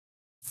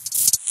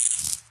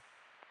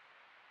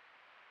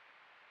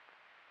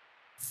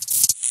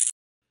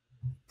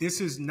this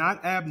is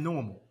not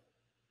abnormal.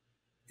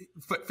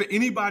 For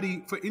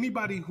anybody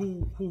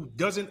who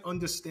doesn't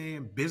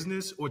understand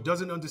business or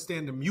doesn't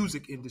understand the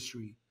music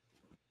industry,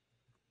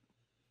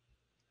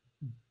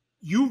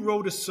 you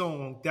wrote a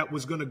song that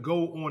was going to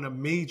go on a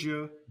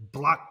major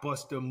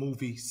blockbuster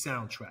movie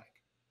soundtrack.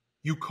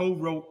 You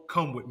co-wrote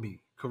 "Come With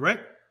Me,"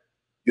 correct?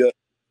 Yeah.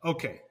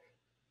 Okay.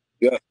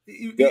 Yeah.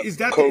 Is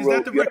that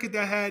Co-wrote, the record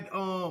that had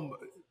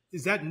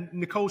is that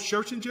Nicole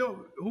Scherzinger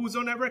who was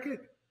on that record?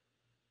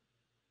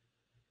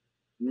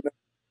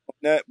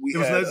 That we It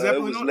was had Led Zeppelin.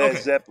 it was on? Led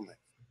Okay. Zeppelin.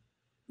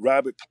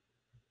 Robert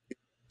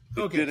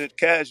Okay. did it.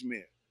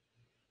 Cashmere.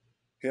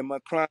 Hear my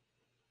cry,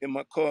 hear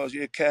my calls.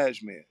 Yeah,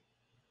 Cashmere.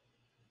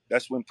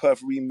 That's when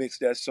Puff remixed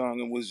that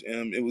song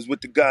and it was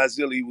with the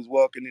Godzilla. He was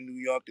walking in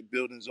New York, the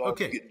buildings all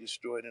Okay. getting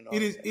destroyed and all.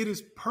 It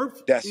is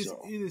perfect. That It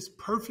song. is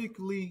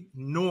perfectly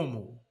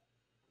normal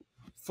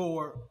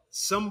for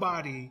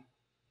somebody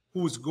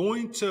who's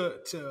going to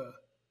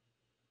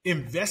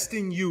invest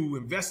in you,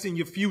 invest in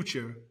your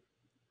future,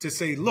 to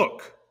say,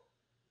 look,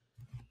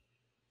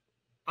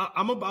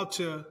 I'm about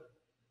to,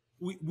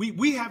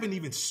 we haven't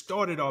even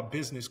started our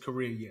business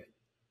career yet.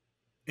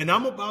 And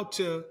I'm about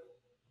to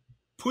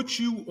put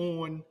you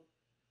on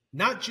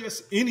not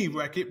just any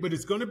record, but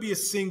it's going to be a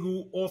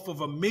single off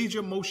of a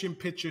major motion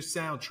picture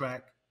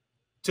soundtrack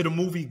to the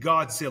movie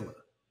Godzilla.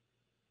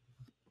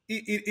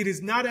 It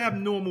is not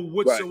abnormal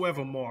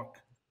whatsoever, right, Mark,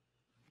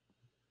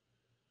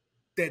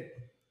 that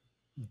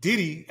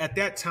Diddy at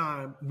that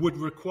time would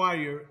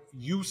require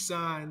you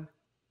sign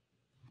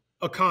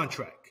a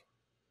contract.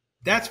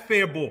 That's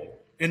fair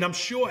ball. And I'm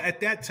sure at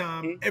that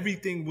time,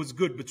 everything was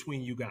good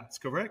between you guys,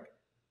 correct?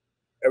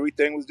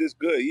 Everything was just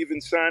good.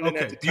 Even signing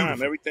at the beautiful.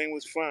 time, everything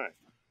was fine.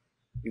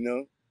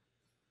 You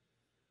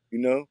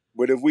know?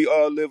 But if we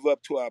all live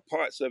up to our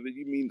parts of it,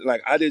 you mean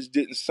like I just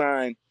didn't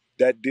sign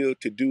that deal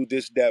to do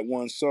that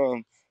one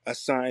song. I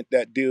signed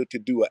that deal to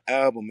do an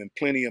album and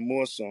plenty of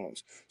more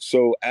songs.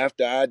 So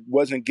after I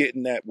wasn't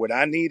getting that what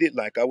I needed,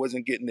 like I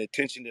wasn't getting the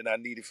attention that I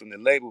needed from the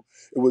label,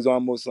 it was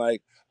almost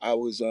like I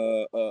was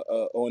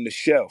on the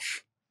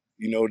shelf.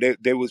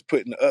 They was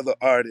putting other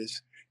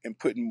artists and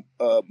putting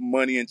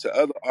money into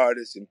other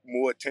artists and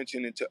more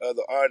attention into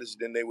other artists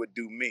than they would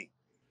do me.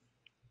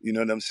 You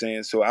know what I'm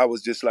saying? So I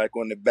was just like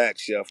on the back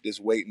shelf,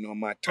 just waiting on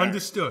my turn.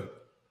 Understood.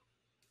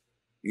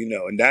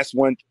 And that's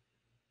one.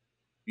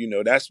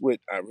 That's what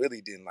I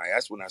really didn't like.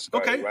 That's when I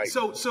started writing.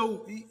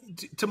 So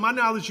to my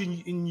knowledge,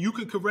 and you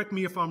can correct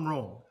me if I'm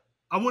wrong,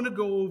 I want to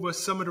go over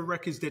some of the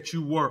records that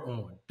you were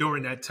on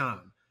during that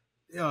time.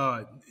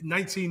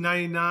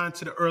 1999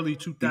 to the early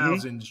 2000s.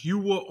 Mm-hmm. You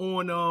were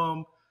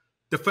on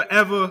the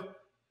Forever,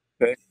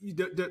 okay,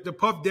 the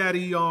Puff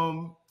Daddy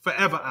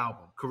Forever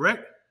album,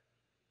 correct?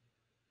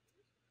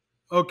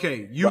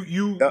 Okay,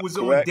 you was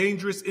correct. On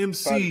Dangerous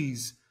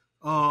MCs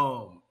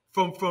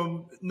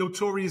from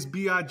Notorious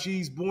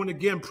B.I.G.'s Born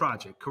Again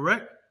project,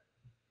 correct?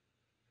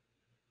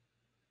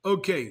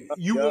 Okay,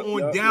 you were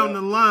on Down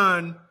the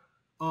Line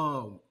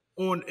on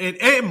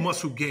and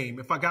Muscle Game,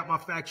 if I got my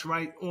facts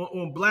right,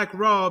 on Black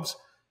Rob's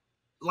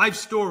Life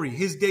Story,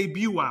 his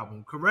debut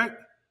album, correct?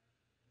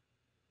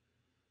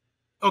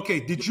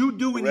 Okay, did you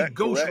do any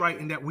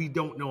ghostwriting that we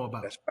don't know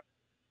about? That's right.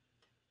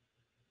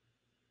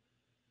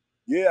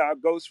 Yeah, I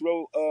ghost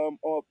wrote on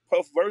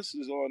Puff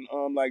verses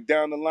on like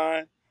Down the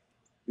Line.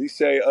 He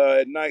say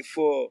at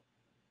nightfall,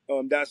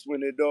 that's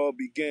when it all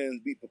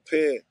begins. Be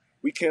prepared.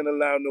 We can't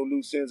allow no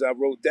loose ends. I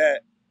wrote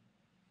that.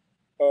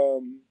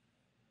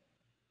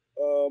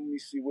 Let me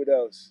see what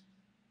else.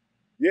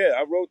 Yeah,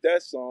 I wrote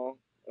that song.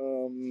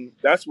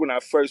 That's when I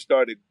first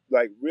started.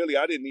 Like, really,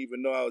 I didn't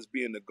even know I was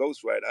being a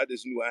ghostwriter. I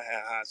just knew I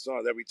had hot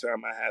songs. Every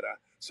time I had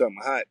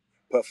something hot,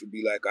 Puff would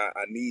be like,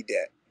 I need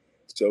that.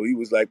 So he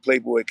was like,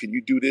 Playboy, can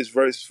you do this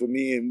verse for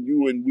me? And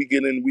we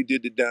get in, we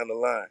did it Down the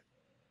Line.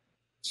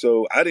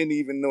 So I didn't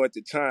even know at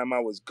the time I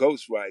was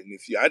ghostwriting.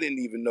 I didn't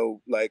even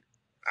know, like,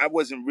 I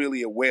wasn't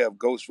really aware of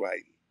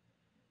ghostwriting.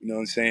 You know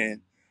what I'm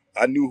saying?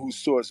 I knew who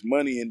Source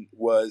Money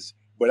was,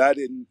 but I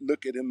didn't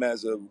look at him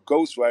as a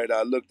ghostwriter.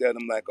 I looked at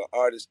him like an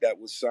artist that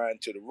was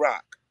signed to The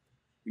Rock.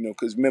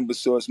 Because remember,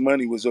 Source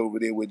Money was over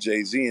there with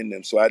Jay-Z and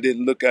them. So I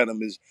didn't look at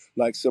him as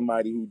like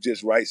somebody who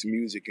just writes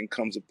music and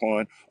comes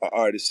upon an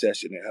artist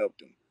session and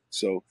helped him.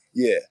 So,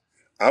 yeah.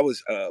 I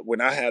was,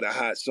 when I had a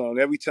hot song,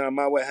 every time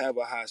I would have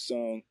a hot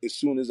song, as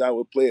soon as I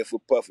would play it for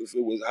Puff, if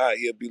it was hot,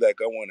 he'll be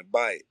like, I want to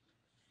buy it.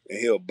 And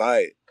he'll buy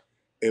it.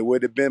 It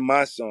would have been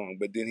my song,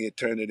 but then he'd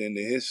turn it into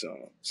his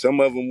song.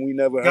 Some of them we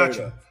never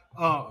heard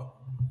of.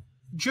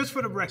 Just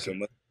for the record,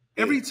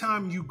 every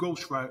time you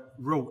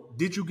wrote,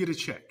 did you get a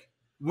check?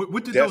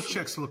 What did those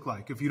checks look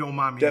like, if you don't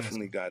mind me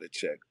asking? Got a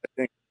check.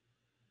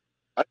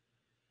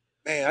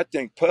 I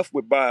think Puff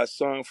would buy a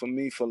song from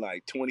me for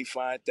like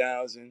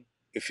 $25,000.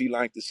 If he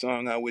liked the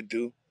song I would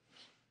do,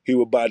 he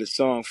would buy the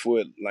song for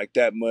it like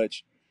that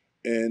much.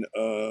 And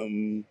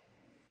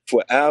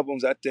for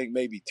albums, I think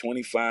maybe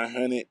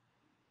 $2,500.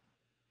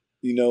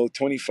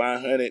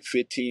 $2,500,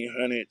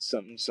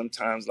 $1,500,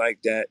 sometimes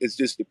like that. It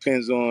just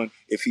depends on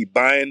if he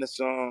buying the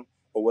song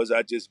or was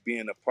I just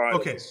being a part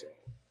of the song.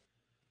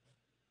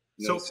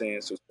 You know what I'm So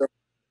saying? So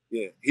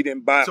yeah, he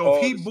didn't buy so if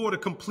all he the songs. bought a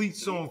complete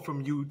song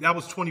from you, that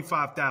was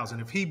 25,000.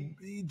 If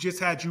he just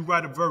had you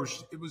write a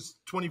verse, it was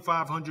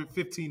 2,500,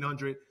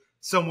 1,500,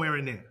 somewhere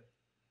in there.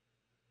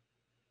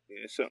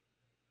 Yeah, so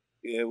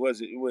yeah, it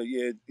wasn't. Well,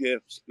 yeah, yeah,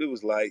 it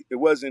was like it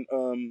wasn't.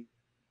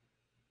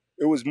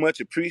 It was much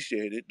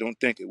appreciated. Don't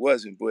think it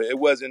wasn't, but it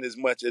wasn't as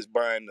much as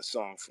buying the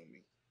song from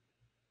me.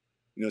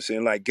 You know what I'm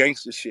saying? Like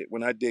gangster shit.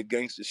 When I did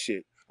gangster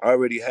shit, I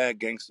already had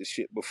gangster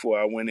shit before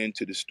I went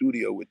into the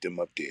studio with them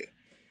up there.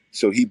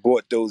 So he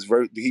bought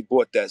he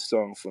bought that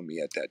song for me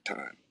at that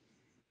time.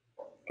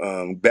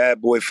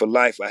 Bad Boy for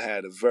Life, I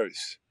had a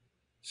verse.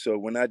 So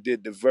when I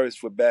did the verse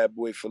for Bad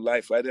Boy for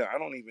Life, I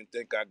don't even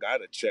think I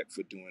got a check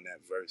for doing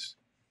that verse.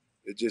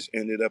 It just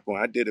ended up on.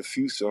 I did a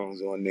few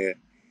songs on there,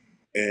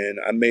 and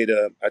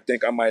I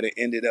think I might have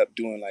ended up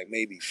doing like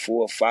maybe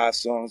 4 or 5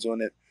 songs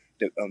on it.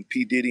 The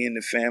P Diddy and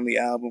the Family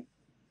album.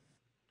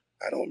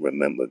 I don't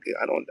remember.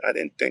 I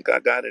didn't think I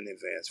got an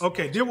advance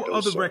Okay, there for were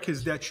those other records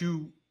songs. that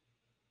you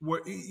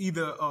were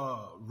either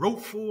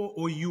wrote for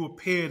or you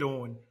appeared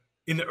on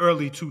in the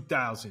early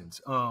 2000s.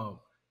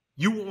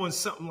 You were on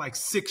something like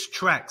 6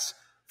 tracks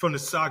from The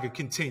Saga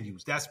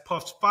Continues. That's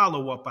Puff's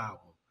follow-up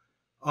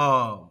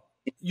album.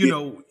 You Yeah,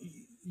 know,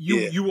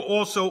 yeah, you were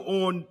also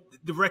on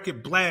the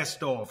record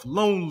Blast Off,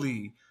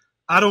 Lonely,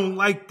 I Don't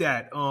Like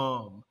That.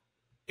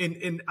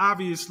 And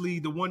obviously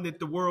the one that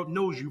the world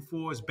knows you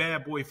for is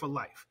Bad Boy for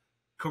Life.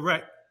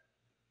 Correct?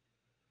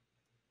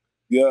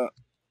 yeah,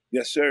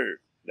 yes, sir.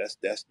 That's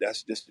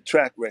just the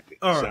track record.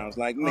 All right. Sounds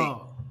like me.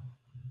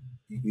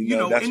 You You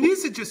know, know, that's and what.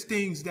 these are just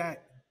things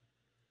that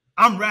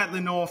I'm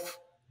rattling off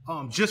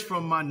just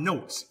from my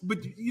notes.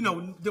 But you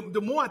know,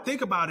 the more I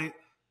think about it,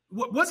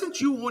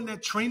 wasn't you on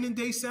that Training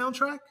Day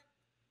soundtrack?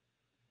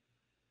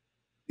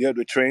 Yeah,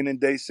 the Training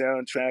Day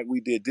soundtrack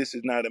we did. This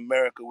Is Not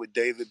America with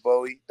David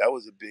Bowie. That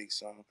was a big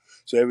song.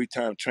 So every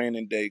time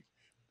Training Day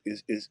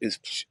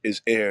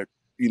is aired,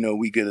 you know,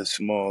 we get a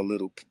small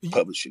little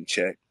publishing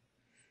check.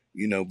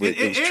 You know, but it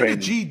was And the Training.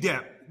 G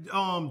Dep,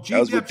 That G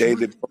was with Dep's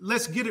David Bowie.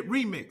 Let's Get It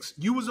remix.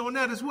 You was on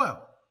that as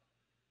well.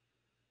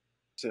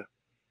 To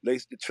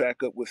lace the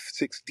track up with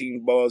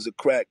 16 bars of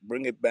crack.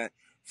 Bring it back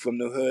from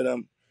the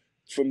hood.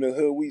 From the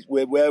hood.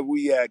 Wherever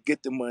we at.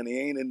 Get the money.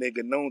 Ain't a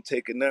nigga known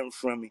taking nothing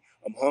from me.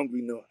 I'm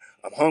hungry. No,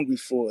 I'm hungry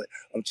for it.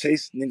 I'm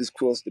chasing niggas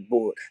across the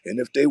board.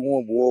 And if they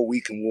want war, we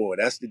can war.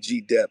 That's the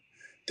G Dep.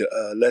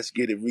 The Let's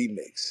Get It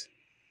remix.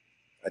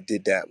 I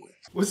did that one.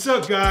 What's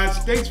up, guys?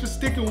 Thanks for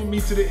sticking with me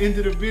to the end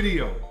of the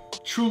video.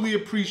 Truly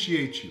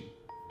appreciate you.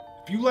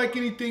 If you like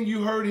anything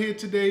you heard here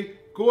today,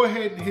 go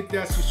ahead and hit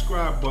that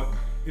subscribe button.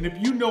 And if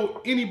you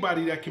know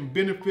anybody that can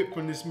benefit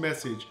from this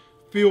message,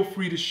 feel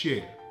free to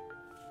share.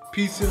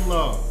 Peace and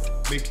love.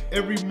 Make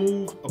every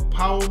move a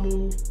power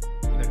move.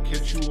 And I'll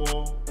catch you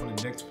all on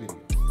the next video.